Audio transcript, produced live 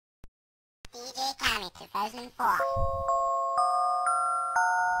Cammy 2004.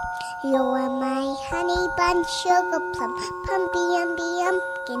 You're my honey bun, sugar plum, pumpy umby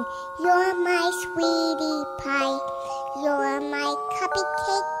umpkin. You're my sweetie pie. You're my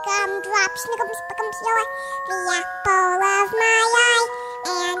cupcake gumdrop, snickums, pickums. You're the apple of my eye.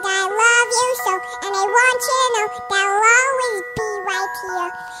 And I love you so, and I want you to know that I'll always be right here.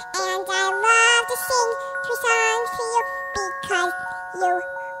 And I love to sing 3 songs to you because you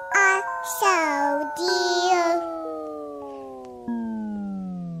are so dear.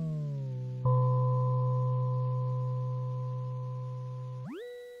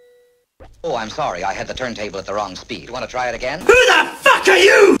 Oh, I'm sorry. I had the turntable at the wrong speed. Want to try it again? Who the fuck are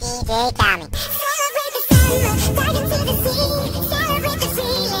you? DJ Cammy. Celebrate the summer, dive into the sea. Celebrate the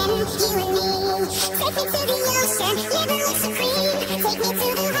feeling, you and me. Take me to the ocean, living like supreme. Take me to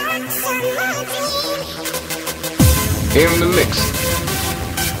the hot summer dream. In the mix.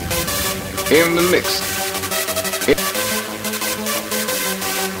 In the mix. Yeah.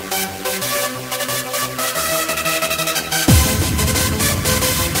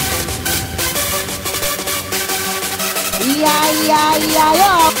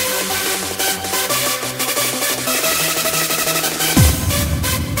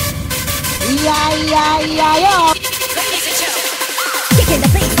 Kicking the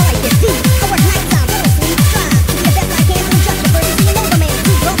bass like this beat. I work nights out, little sleep, strive to be the best I can. I'm just a bird, singing over man,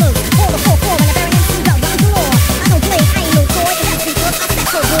 two brothers, all the 4-4 and a baron and two dogs, I'm galore. I don't play, I ain't no toy, and that's because I step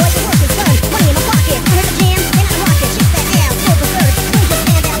so boy. The work is done, money in my pocket. I heard the jam, and I rock it. Shake that ass, go berserk. Don't just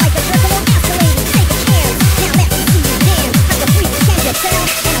stand out like a jerk. Come on, ask the lady, take a chance. Now let me see you dance. Like a freak, can you tell?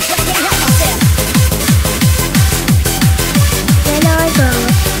 And I just can't help myself. When I grow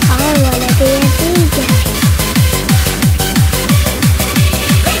up, I wanna be a DJ.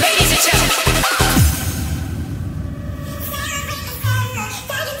 Take me to the ocean, living like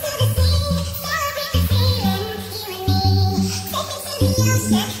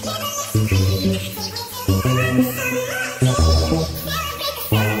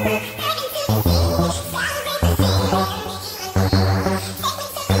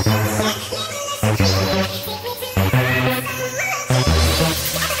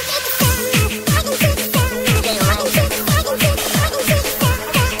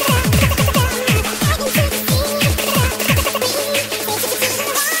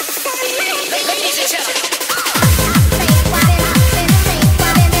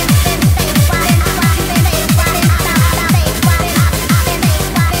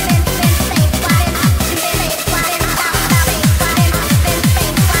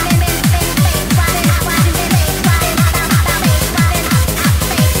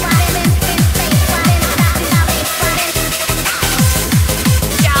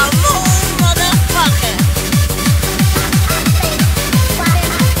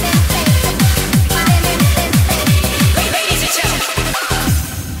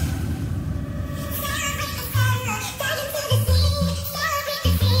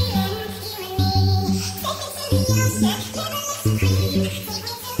supreme.